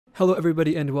Hello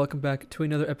everybody and welcome back to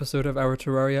another episode of our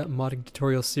Terraria modding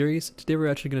tutorial series. Today we're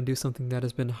actually going to do something that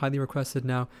has been highly requested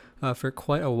now for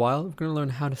quite a while. We're going to learn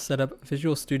how to set up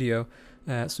Visual Studio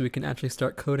so we can actually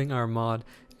start coding our mod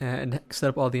and set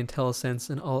up all the IntelliSense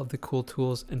and all of the cool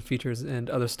tools and features and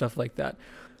other stuff like that.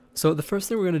 So the first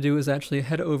thing we're going to do is actually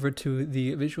head over to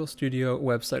the Visual Studio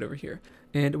website over here.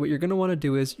 And what you're going to want to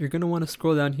do is you're going to want to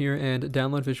scroll down here and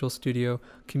download Visual Studio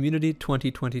Community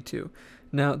 2022.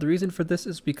 Now, the reason for this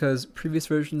is because previous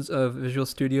versions of Visual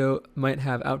Studio might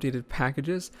have outdated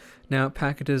packages. Now,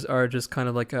 packages are just kind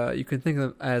of like, you can think of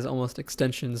them as almost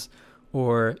extensions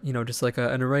or, just like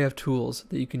an array of tools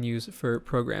that you can use for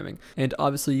programming. And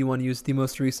obviously you want to use the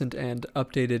most recent and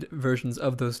updated versions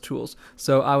of those tools.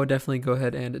 So I would definitely go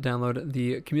ahead and download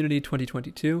the Community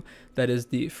 2022. That is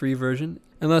the free version.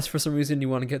 Unless for some reason you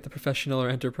want to get the professional or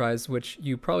enterprise, which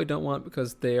you probably don't want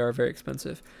because they are very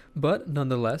expensive. But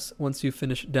nonetheless, once you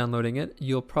finish downloading it,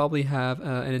 you'll probably have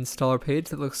an installer page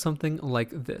that looks something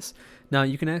like this. Now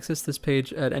you can access this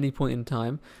page at any point in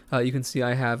time. You can see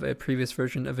I have a previous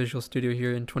version of Visual Studio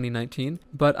here in 2019,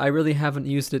 but I really haven't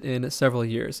used it in several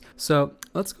years. So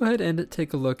let's go ahead and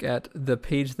take a look at the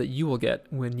page that you will get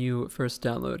when you first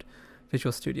download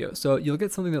Visual Studio. So you'll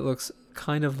get something that looks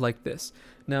kind of like this.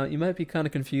 Now you might be kind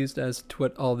of confused as to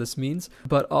what all this means,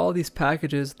 but all these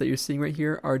packages that you're seeing right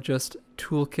here are just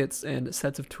toolkits and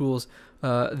sets of tools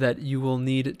that you will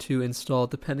need to install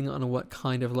depending on what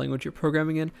kind of language you're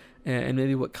programming in and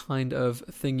maybe what kind of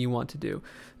thing you want to do.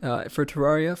 For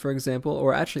Terraria, for example,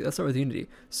 or actually let's start with Unity.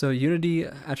 So Unity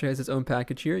actually has its own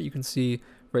package here. You can see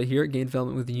right here, Game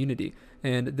Development with Unity.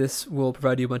 And this will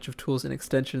provide you a bunch of tools and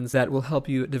extensions that will help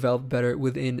you develop better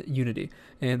within Unity.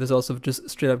 And there's also just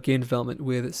straight up game development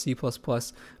with C++, things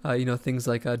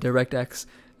like DirectX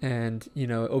and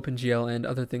OpenGL and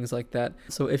other things like that.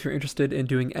 So if you're interested in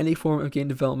doing any form of game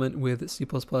development with C++,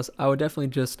 I would definitely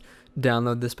just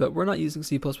download this, but we're not using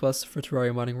C++ for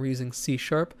Terraria modding, we're using C#.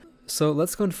 So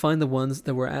let's go and find the ones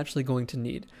that we're actually going to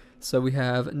need. So we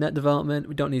have net development,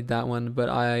 we don't need that one, but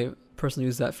I personally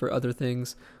use that for other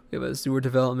things. We have Azure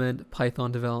development,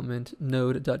 Python development,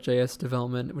 Node.js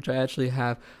development, which I actually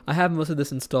have. I have most of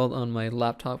this installed on my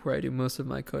laptop where I do most of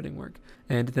my coding work.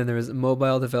 And then there is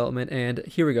mobile development, and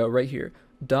here we go, right here,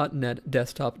 .NET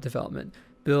desktop development.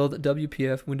 Build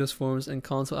WPF, Windows Forms, and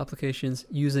console applications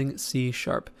using C#.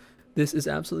 This is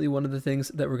absolutely one of the things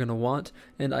that we're going to want,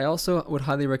 and I also would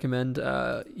highly recommend,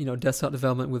 desktop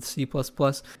development with C++.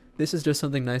 This is just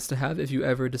something nice to have if you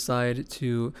ever decide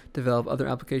to develop other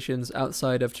applications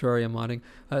outside of Terraria modding.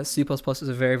 C++ is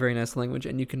a very, very nice language,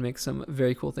 and you can make some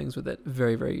very cool things with it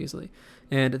very, very easily.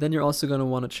 And then you're also going to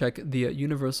want to check the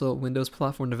Universal Windows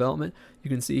Platform development. You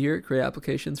can see here, create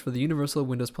applications for the Universal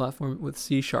Windows Platform with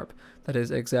C#. That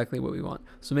is exactly what we want.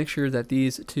 So make sure that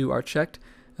these two are checked.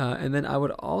 And then I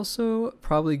would also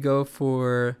probably go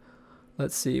for,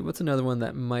 let's see, what's another one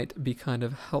that might be kind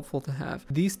of helpful to have?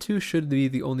 These two should be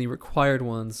the only required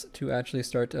ones to actually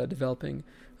start developing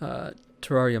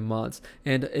Terraria mods.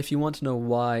 And if you want to know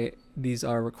why these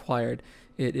are required,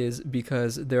 it is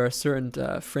because there are certain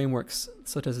frameworks,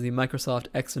 such as the Microsoft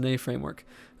XNA framework,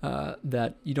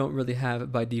 that you don't really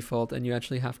have by default, and you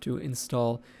actually have to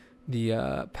install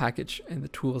the package and the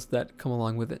tools that come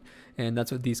along with it, and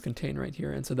that's what these contain right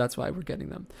here, and so that's why we're getting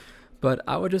them. But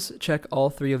I would just check all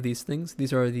three of these things.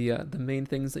 These are the main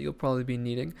things that you'll probably be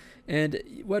needing. And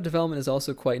web development is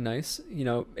also quite nice.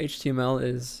 HTML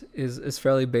is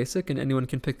fairly basic, and anyone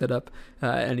can pick that up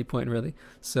at any point really.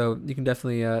 So you can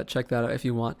definitely check that out if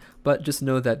you want. But just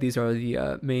know that these are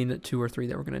the main 2 or 3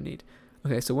 that we're going to need.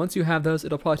 Okay, so once you have those,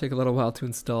 it'll probably take a little while to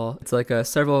install. It's like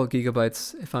several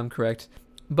gigabytes if I'm correct.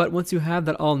 But once you have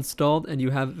that all installed and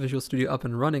you have Visual Studio up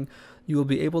and running, you will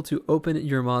be able to open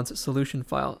your mod's solution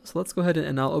file. So let's go ahead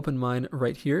and I'll open mine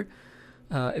right here.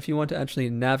 If you want to actually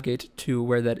navigate to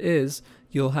where that is,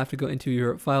 you'll have to go into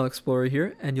your File Explorer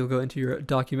here, and you'll go into your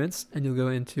Documents, and you'll go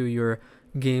into your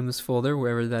Games folder,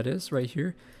 wherever that is, right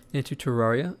here, into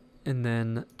Terraria, and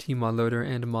then Tmod Loader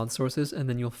and Mod Sources, and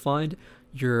then you'll find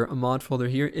your mod folder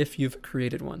here if you've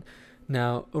created one.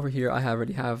 Now over here I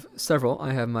already have several.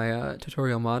 I have my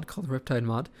tutorial mod called Riptide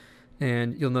mod,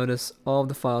 and you'll notice all of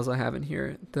the files I have in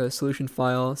here, the solution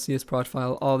file, csproj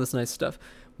file, all this nice stuff.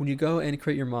 When you go and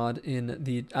create your mod in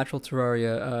the actual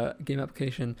Terraria game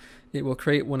application, it will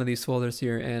create one of these folders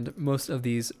here and most of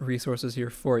these resources here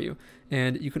for you.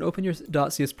 And you can open your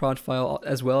 .csproj file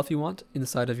as well if you want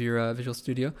inside of your Visual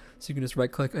Studio. So you can just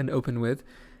right click and open with,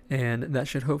 and that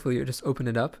should hopefully just open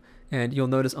it up. And you'll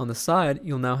notice on the side,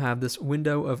 you'll now have this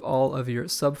window of all of your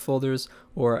subfolders,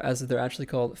 or as they're actually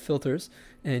called, filters.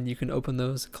 And you can open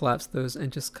those, collapse those,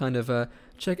 and just kind of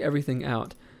check everything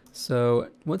out. So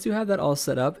once you have that all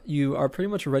set up, you are pretty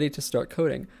much ready to start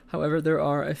coding. However, there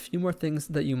are a few more things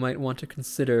that you might want to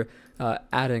consider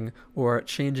adding or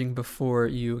changing before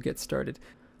you get started.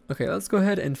 Okay, let's go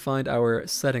ahead and find our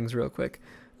settings real quick,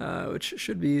 which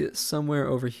should be somewhere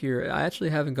over here. I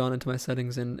actually haven't gone into my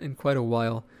settings in quite a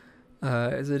while.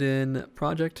 Is it in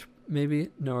project maybe?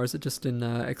 No, or is it just in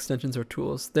extensions or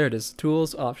tools? There it is,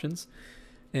 tools, options.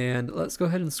 And let's go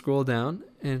ahead and scroll down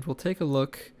and we'll take a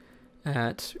look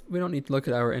at, we don't need to look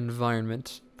at our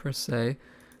environment per se.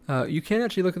 You can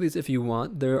actually look at these if you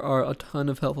want. There are a ton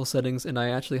of helpful settings and I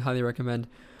actually highly recommend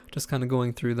just kind of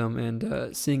going through them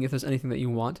and seeing if there's anything that you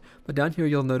want. But down here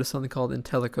you'll notice something called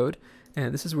IntelliCode,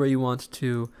 and this is where you want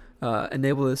to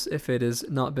enable this if it has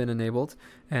not been enabled.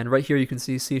 And right here you can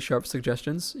see C#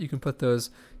 suggestions. You can put those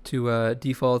to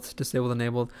default, disabled,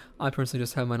 enabled. I personally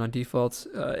just have mine on default.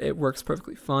 It works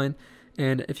perfectly fine.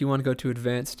 And if you want to go to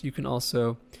advanced, you can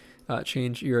also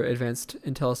change your advanced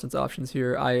IntelliSense options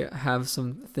here. I have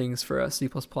some things for C++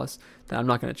 that I'm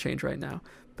not going to change right now,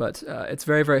 but it's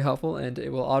very, very helpful, and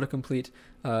it will autocomplete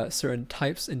certain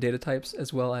types and data types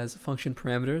as well as function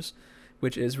parameters,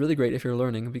 which is really great if you're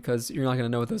learning because you're not going to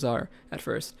know what those are at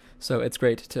first. So it's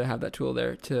great to have that tool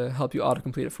there to help you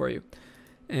autocomplete it for you.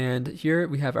 And here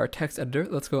we have our text editor.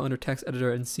 Let's go under text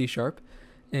editor in C#.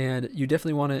 And you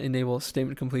definitely want to enable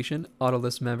statement completion, auto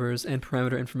list members, and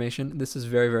parameter information. This is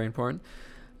very, very important.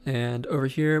 And over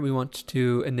here, we want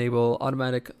to enable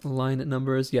automatic line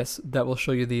numbers. Yes, that will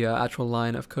show you the actual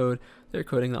line of code they're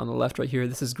coding on the left right here.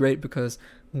 This is great because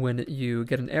when you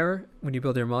get an error, when you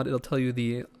build your mod, it'll tell you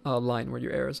the line where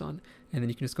your error is on. And then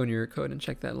you can just go into your code and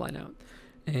check that line out.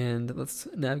 And let's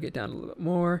navigate down a little bit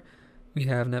more. We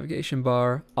have navigation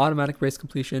bar, automatic race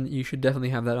completion. You should definitely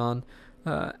have that on.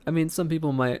 I mean, some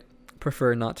people might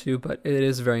prefer not to, but it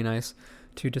is very nice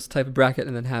to just type a bracket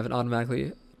and then have it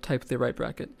automatically type the right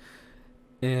bracket.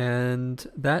 And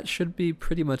that should be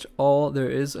pretty much all. There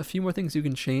is a few more things you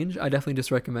can change. I definitely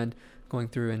just recommend going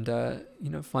through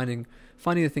and finding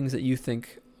the things that you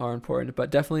think are important,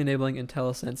 but definitely enabling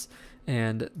IntelliSense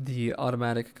and the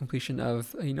automatic completion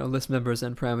of list members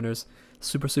and parameters,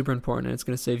 super important, and it's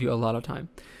going to save you a lot of time.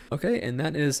 Okay, and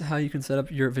that is how you can set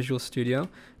up your Visual Studio.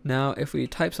 Now if we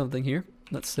type something here,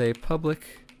 let's say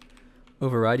public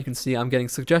override, you can see I'm getting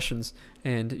suggestions,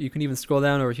 and you can even scroll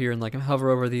down over here and hover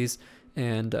over these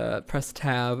and press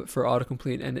tab for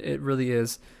autocomplete, and it really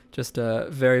is just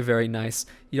very, very nice.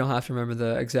 You don't have to remember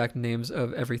the exact names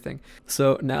of everything.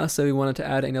 So now say we wanted to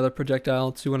add another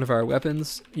projectile to one of our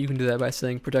weapons. You can do that by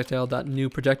saying projectile.new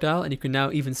projectile, and you can now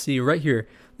even see right here,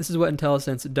 this is what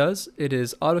IntelliSense does. It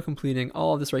is auto-completing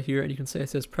all of this right here, and you can say it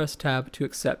says press tab to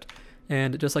accept.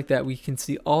 And just like that, we can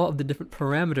see all of the different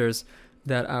parameters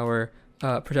that our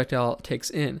projectile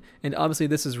takes in. And obviously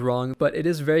this is wrong, but it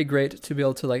is very great to be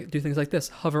able to do things like this,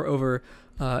 hover over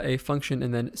a function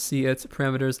and then see its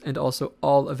parameters and also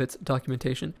all of its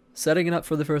documentation. Setting it up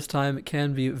for the first time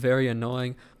can be very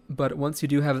annoying, but once you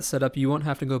do have it set up, you won't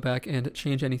have to go back and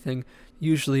change anything,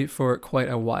 usually for quite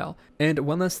a while. And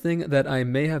one last thing that I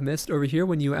may have missed over here,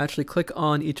 when you actually click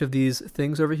on each of these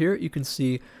things over here, you can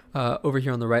see over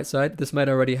here on the right side, this might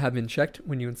already have been checked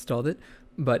when you installed it,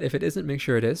 but if it isn't, make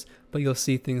sure it is. But you'll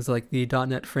see things like the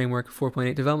 .NET Framework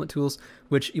 4.8 development tools,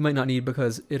 which you might not need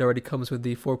because it already comes with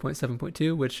the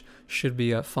 4.7.2, which should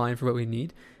be fine for what we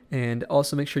need. And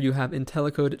also make sure you have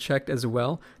IntelliCode checked as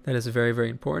well. That is very, very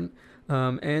important.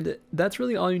 And that's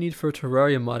really all you need for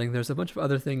Terraria modding. There's a bunch of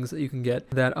other things that you can get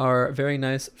that are very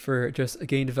nice for just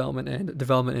game development and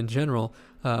development in general.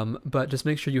 But just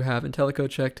make sure you have IntelliCode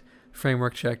checked,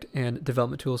 Framework checked, and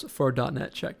development tools for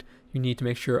 .NET checked. You need to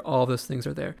make sure all those things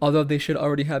are there. Although they should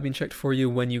already have been checked for you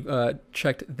when you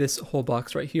checked this whole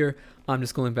box right here. I'm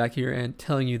just going back here and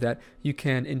telling you that you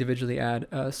can individually add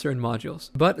certain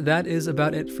modules. But that is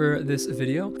about it for this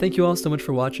video. Thank you all so much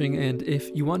for watching, and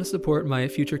if you want to support my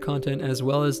future content as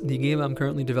well as the game I'm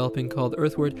currently developing called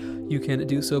Earthward, you can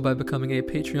do so by becoming a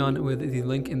Patreon with the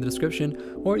link in the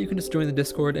description, or you can just join the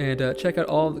Discord and check out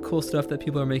all the cool stuff that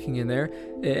people are making in there.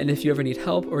 And if you ever need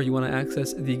help or you want to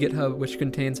access the GitHub, which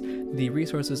contains the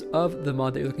resources of the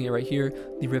mod that you're looking at right here,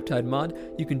 the Riptide mod,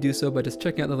 you can do so by just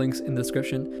checking out the links in the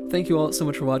description. Thank you all so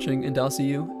much for watching, and I'll see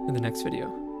you in the next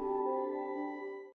video.